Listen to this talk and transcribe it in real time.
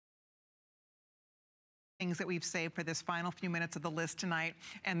things that we've saved for this final few minutes of the list tonight.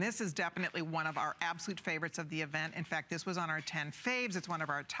 And this is definitely one of our absolute favorites of the event. In fact, this was on our 10 faves. It's one of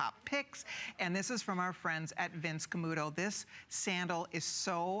our top picks. And this is from our friends at Vince Camuto. This sandal is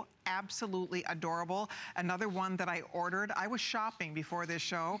so absolutely adorable. Another one that I ordered. I was shopping before this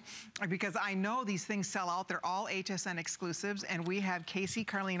show because I know these things sell out. They're all HSN exclusives. And we have Casey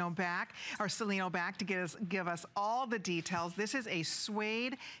Carlino back, or Celino back to give us all the details. This is a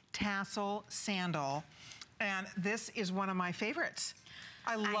suede tassel sandal. And this is one of my favorites.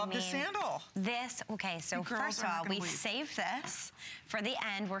 I love the sandal. Okay, so first of all, we saved this for the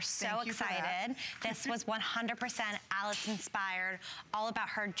end. We're so excited. This was 100% Alice inspired, all about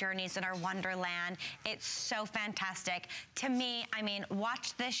her journeys in her wonderland. It's so fantastic. To me, I mean,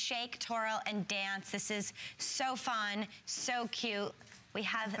 watch this shake, twirl, and dance. This is so fun, so cute. We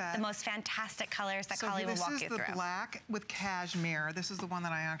have the most fantastic colors that Collie will walk you through. This is the black with cashmere. This is the one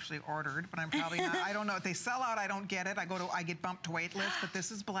that I actually ordered, but I'm probably not. I don't know. If they sell out, I don't get it. I get bumped to wait list, but this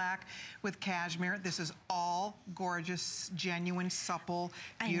is black with cashmere. This is all gorgeous, genuine, supple,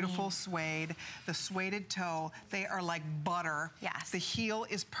 beautiful suede. The sueded toe, they are like butter. Yes. The heel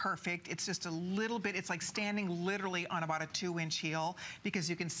is perfect. It's just a little bit, it's like standing literally on about a 2-inch heel because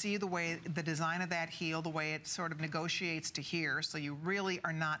you can see the way, the design of that heel, the way it sort of negotiates to here. So you really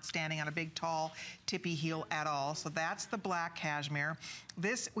are not standing on a big, tall, tippy heel at all. So that's the black cashmere.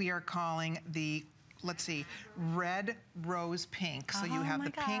 This we are calling the, let's see, red rose pink. So you have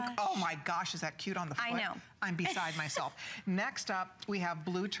the pink. Oh my gosh, is that cute on the foot? I know. I'm beside myself. Next up, we have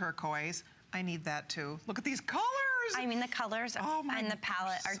blue turquoise. I need that too. Look at these colors. I mean, the colors and the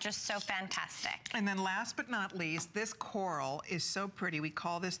palette are just so fantastic. And then last but not least, this coral is so pretty. We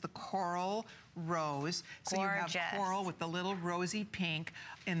call this the coral rose. So you have coral with the little rosy pink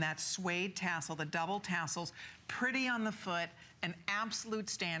in that suede tassel, the double tassels, pretty on the foot, an absolute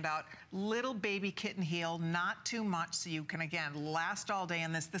standout, little baby kitten heel, not too much, so you can, again, last all day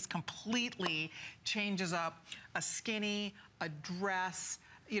in this. This completely changes up a skinny, a dress,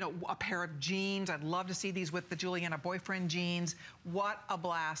 you know, a pair of jeans. I'd love to see these with the Juliana boyfriend jeans. What a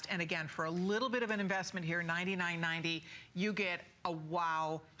blast. And again, for a little bit of an investment here, $99.90, you get a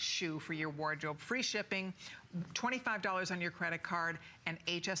wow shoe for your wardrobe. Free shipping, $25 on your credit card, and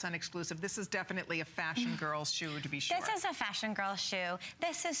HSN exclusive. This is definitely a fashion girl's shoe, to be sure. This is a fashion girl's shoe.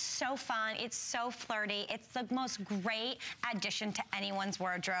 This is so fun. It's so flirty. It's the most great addition to anyone's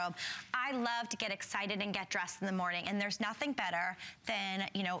wardrobe. I love to get excited and get dressed in the morning, and there's nothing better than,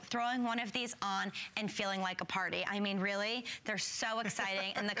 you know, throwing one of these on and feeling like a party. I mean, really, they're so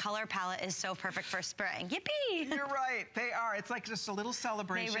exciting, and the color palette is so perfect for spring. Yippee! You're right. They are. It's like just a little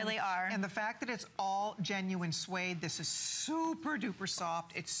celebration. They really are. And the fact that it's all genuine suede, this is super duper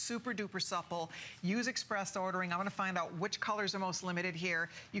soft. It's super duper supple. Use express ordering. I'm going to find out which colors are most limited here.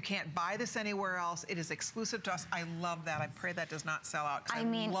 You can't buy this anywhere else. It is exclusive to us. I love that. I pray that does not sell out. I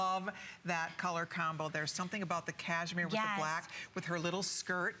mean, love that color combo. There's something about the cashmere with the black with her little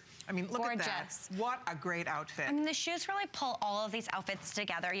skirt. I mean, look at that. What a great outfit. I mean, the shoes really pull all of these outfits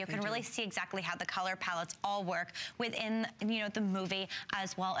together. You can really see exactly how the color palettes all work within, you know, the movie,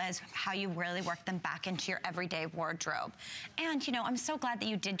 as well as how you really work them back into your everyday wardrobe. And, you know, I'm so glad that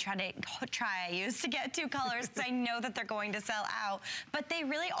you did try to get 2 colors, because I know that they're going to sell out. But they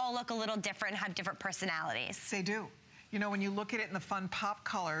really all look a little different and have different personalities. They do. You know, when you look at it in the fun pop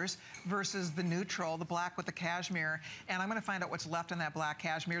colors versus the neutral, the black with the cashmere, and I'm gonna find out what's left in that black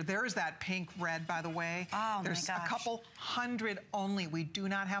cashmere. There's that pink red, by the way. Oh, there's a couple hundred only. We do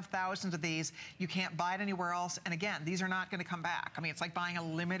not have thousands of these. You can't buy it anywhere else. And again, these are not gonna come back. I mean, it's like buying a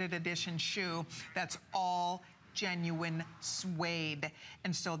limited edition shoe that's all genuine suede.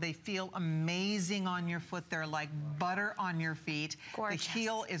 And so they feel amazing on your foot. They're like butter on your feet. Gorgeous. The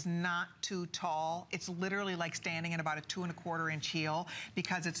heel is not too tall. It's literally like standing in about a 2¼ inch heel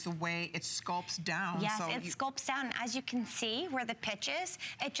because it's the way it sculpts down. Yes, so it sculpts down. As you can see where the pitch is,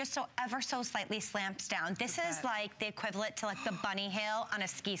 it just so ever so slightly slamps down. This is like the equivalent to like the bunny hill on a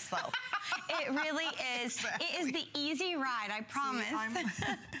ski slope. It really is. Exactly. It is the easy ride, I promise. See,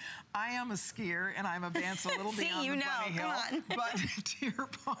 I am a skier and I'm a dance a little beyond the bunny hill. But to your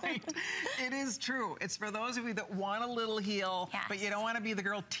point, it is true. It's for those of you that want a little heel, but you don't want to be the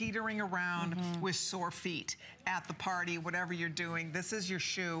girl teetering around with sore feet at the party, whatever you're doing. This is your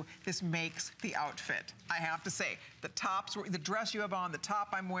shoe. This makes the outfit. I have to say, the tops, the dress you have on, the top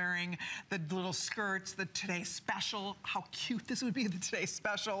I'm wearing, the little skirts, the Today Special. How cute this would be, the Today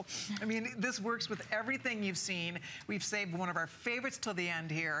Special. I mean, this works with everything you've seen. We've saved one of our favorites till the end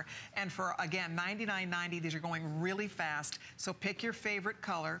here. And for, again, $99.90, these are going really fast. So pick your favorite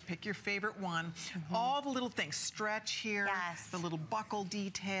color, pick your favorite one. All the little things, stretch here, the little buckle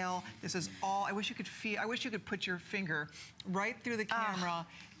detail. This is all, I wish you could feel, I wish you could put your finger right through the camera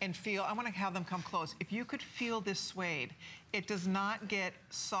and feel, I want to have them come close. If you could feel this suede, it does not get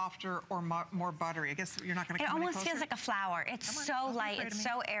softer or more buttery. I guess you're not going to come any closer? It almost feels like a flower. It's so light, it's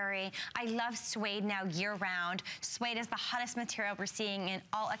so airy. I love suede now year round. Suede is the hottest material we're seeing in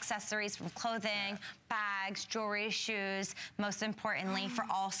all accessories, from clothing, bags, jewelry, shoes, most importantly for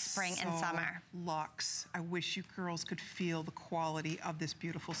all spring and summer. Luxe. I wish you girls could feel the quality of this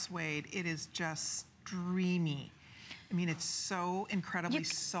beautiful suede. It is just dreamy. I mean, it's so incredibly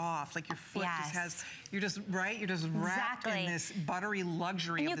soft. Like your foot just has, you're just wrapped in this buttery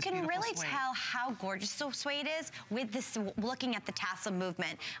luxury of this beautiful suede. You can really tell how gorgeous the suede is with this, looking at the tassel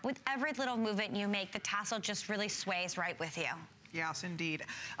movement. With every little movement you make, the tassel just really sways right with you. Yes, indeed.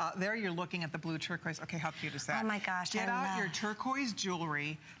 There you're looking at the blue turquoise. Okay, how cute is that? Oh my gosh, Get out your turquoise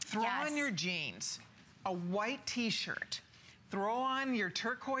jewelry, throw on your jeans, a white t-shirt, throw on your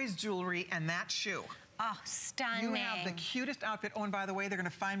turquoise jewelry and that shoe. Oh, stunning. You have the cutest outfit. Oh, and by the way, they're going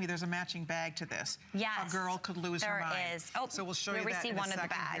to find me. There's a matching bag to this. Yes. A girl could lose her mind. There is. Oh, so we'll show you that in a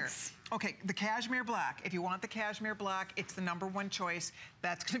second here. Okay, the cashmere black. If you want the cashmere black, it's the #1 choice.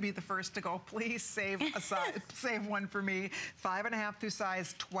 That's going to be the first to go. Please save a size, save one for me. 5.5 through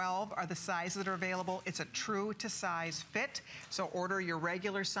size 12 are the sizes that are available. It's a true to size fit. So order your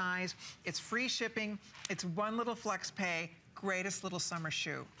regular size. It's free shipping. It's one little flex pay. Greatest little summer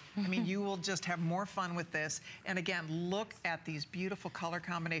shoe. I mean, you will just have more fun with this. And again, look at these beautiful color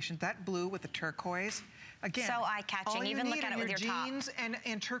combinations. That blue with the turquoise. Again, so eye-catching. Even look at it with your jeans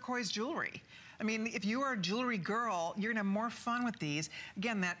and turquoise jewelry. I mean, if you are a jewelry girl, you're gonna have more fun with these.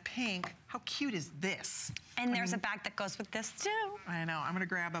 Again, that pink, how cute is this? And there's a bag that goes with this too. I know, I'm gonna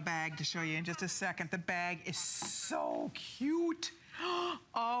grab a bag to show you in just a second. The bag is so cute.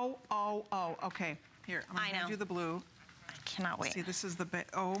 Okay. Here, I'm gonna hand you the blue. Cannot wait. See, this is the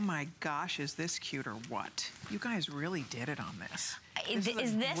oh my gosh, is this cute or what? You guys really did it on this. Is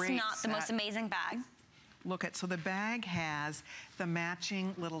this not the most amazing bag? Look at, so the bag has the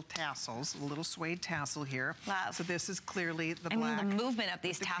matching little tassels, a little suede tassel here. Love. So this is clearly the black. I mean, the movement of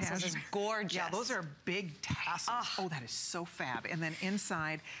these tassels is gorgeous. Yeah, those are big tassels. Oh, that is so fab. And then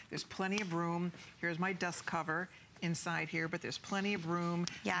inside, there's plenty of room. Here's my dust cover inside here, but there's plenty of room.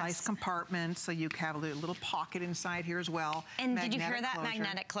 Nice compartments, so you have a little pocket inside here as well. And did you hear that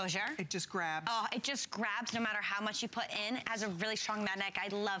magnetic closure? It just grabs. Oh, it just grabs no matter how much you put in. It has a really strong magnetic. I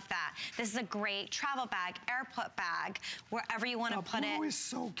love that. This is a great travel bag, airport bag, wherever you want to put it. The blue is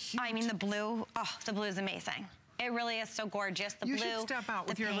so cute. I mean, the blue is amazing. It really is so gorgeous. The blue, you should step out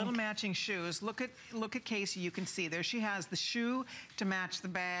with your little matching shoes. Look at Casey, you can see there she has the shoe to match the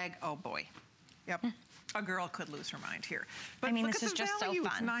bag. Oh boy. Yep. A girl could lose her mind here. But I mean, this is just so fun.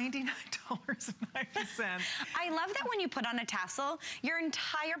 It's $99.90. I love that when you put on a tassel, your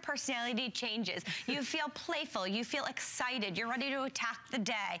entire personality changes. You feel playful, you feel excited, you're ready to attack the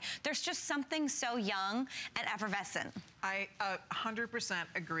day. There's just something so young and effervescent. I 100%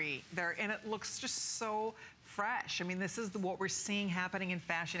 agree there, and it looks just so fresh. I mean, this is what we're seeing happening in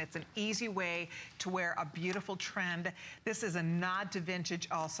fashion. It's an easy way to wear a beautiful trend. This is a nod to vintage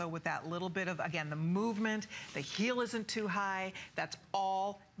also with that little bit of, again, the movement. The heel isn't too high. That's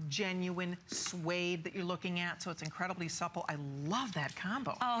all genuine suede that you're looking at, so it's incredibly supple. I love that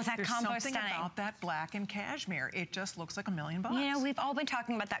combo. Oh, that combo is stunning. There's something about that black and cashmere. It just looks like $1,000,000. You know, we've all been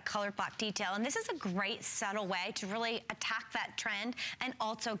talking about that colored black detail, and this is a great subtle way to really attack that trend and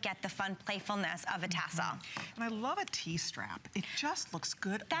also get the fun playfulness of a tassel. And I love a Tstrap. It just looks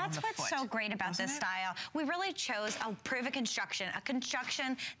good on the foot. That's what's so great about this style. We really chose a proven construction, a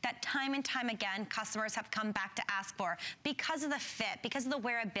construction that time and time again customers have come back to ask for because of the fit, because of the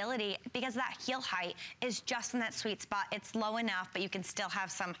wearability, because that heel height is just in that sweet spot. It's low enough, but you can still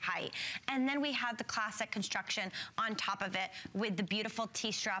have some height. And then we have the classic construction on top of it with the beautiful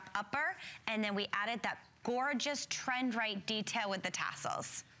T-strap upper, and then we added that gorgeous trend-right detail with the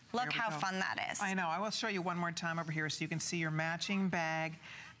tassels. Look how fun that is. I know. I will show you one more time over here so you can see your matching bag.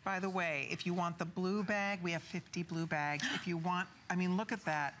 By the way, if you want the blue bag, we have 50 blue bags. If you want, I mean, look at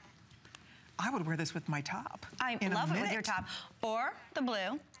that. I would wear this with my top. I love it with your top. Or the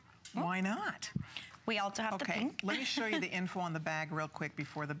blue. Why not? We also have the pink. Let me show you the info on the bag real quick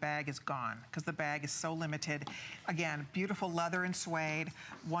before the bag is gone, because the bag is so limited. Again, beautiful leather and suede,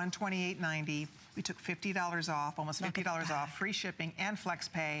 $128.90. We took $50 off, almost $50 off, free shipping and flex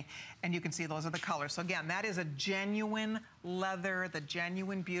pay, and you can see those are the colors. So again, that is a genuine leather, the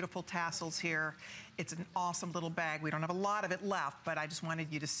genuine beautiful tassels here. It's an awesome little bag. We don't have a lot of it left, but I just wanted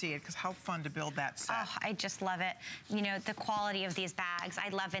you to see it because how fun to build that set. Oh, I just love it. You know, the quality of these bags. I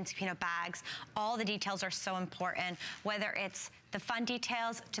love Vince Camuto bags. All the details are so important, whether it's the fun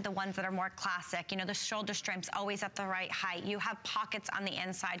details to the ones that are more classic. You know, the shoulder strips always at the right height. You have pockets on the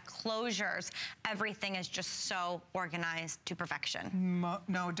inside, closures. Everything is just so organized to perfection.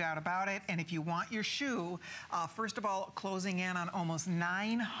 No doubt about it. And if you want your shoe, first of all, closing in on almost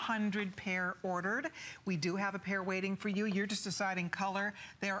 900 pair ordered. We do have a pair waiting for you. You're just deciding color.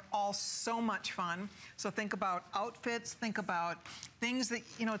 They are all so much fun. So think about outfits, think about things that,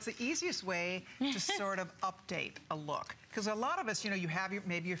 you know, it's the easiest way to sort of update a look. Because a lot of us, you know, you have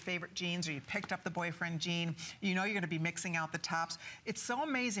maybe your favorite jeans, or you picked up the boyfriend jean, you know you're gonna be mixing out the tops. It's so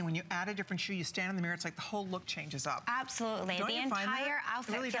amazing when you add a different shoe, you stand in the mirror, it's like the whole look changes up. Absolutely. The entire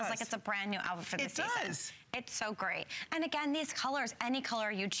outfit really feels like it's a brand new outfit for the season. It does. It's so great. And again, these colors, any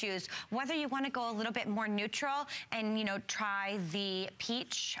color you choose, whether you want to go a little bit more neutral and, you know, try the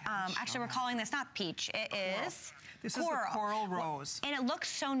peach. Actually, we're calling this not peach, it is This coral. is the coral rose. And it looks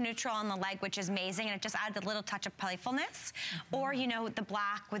so neutral on the leg, which is amazing, and it just adds a little touch of playfulness. Or, you know, the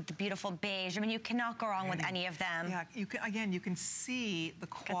black with the beautiful beige. I mean, you cannot go wrong with any of them. Yeah, you can, again, you can see the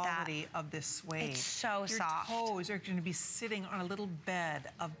quality of this suede. It's so soft. Your toes are going to be sitting on a little bed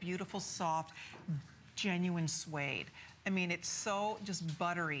of beautiful, soft, genuine suede. I mean, it's so just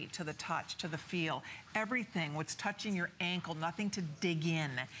buttery to the touch, to the feel. Everything, what's touching your ankle, nothing to dig in.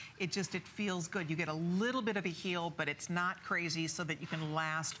 It feels good. You get a little bit of a heel, but it's not crazy, so that you can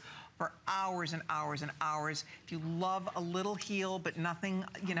last for hours and hours and hours. If you love a little heel, but nothing,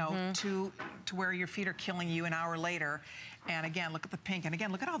 you know, to where your feet are killing you an hour later. And again, look at the pink. And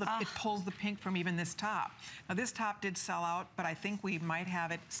again, look at how it pulls the pink from even this top. Now, this top did sell out, but I think we might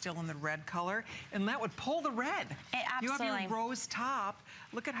have it still in the red color. And that would pull the red. You have your rose top.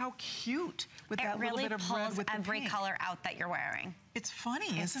 Look at how cute with that little bit of red with the pink. It really pulls every color out that you're wearing. It's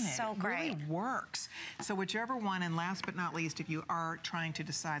funny, isn't it? It's so great. It really works. So whichever one, and last but not least, if you are trying to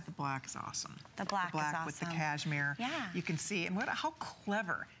decide, the black is awesome. The black is awesome. With the cashmere. Yeah. You can see, and how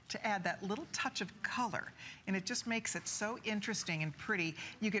clever to add that little touch of color. And it just makes it so interesting and pretty.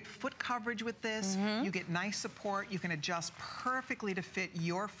 You get foot coverage with this. You get nice support. You can adjust perfectly to fit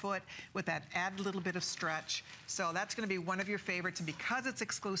your foot with that added little bit of stretch. So that's going to be one of your favorites. And because it's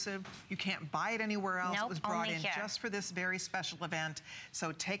exclusive, you can't buy it anywhere else. Nope, it was brought in here. just for this very special event.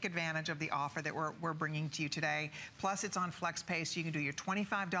 So take advantage of the offer that we're bringing to you today. Plus, it's on FlexPay, so you can do your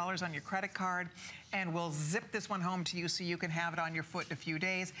 $25 on your credit card, and we'll zip this one home to you so you can have it on your foot in a few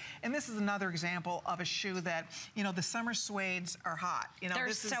days. And this is another example of a shoe that, you know, the summer suedes are hot. You know,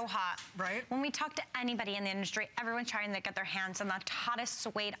 they're so hot. Right? When we talk to anybody in the industry, everyone's trying to get their hands on the hottest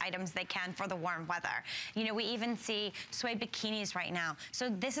suede items they can for the warm weather. You know, we even see suede bikinis right now. So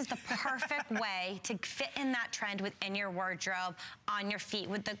this is the perfect way to fit in that trend within your wardrobe, on your feet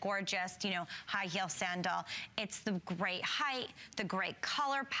with the gorgeous, you know, high heel sandal. It's the great height, the great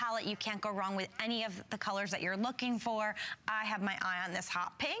color palette. You can't go wrong with any of the colors that you're looking for. I have my eye on this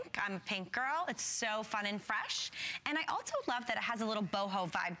hot pink. I'm a pink girl. It's so fun and fresh. And I also love that it has a little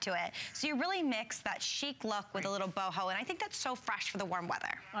boho vibe to it. So you really mix that chic look with a little boho, and I think that's so fresh for the warm weather.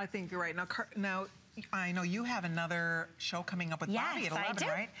 I think you're right. Now I know you have another show coming up with Bobby at 11,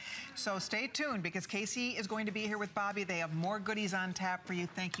 right? So stay tuned, because Casey is going to be here with Bobby. They have more goodies on tap for you.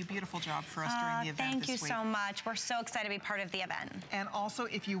 Thank you. Beautiful job for us during the event Thank this you week. so much. We're so excited to be part of the event. And also,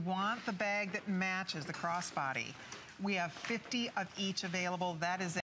 if you want the bag that matches the crossbody, we have 50 of each available. That is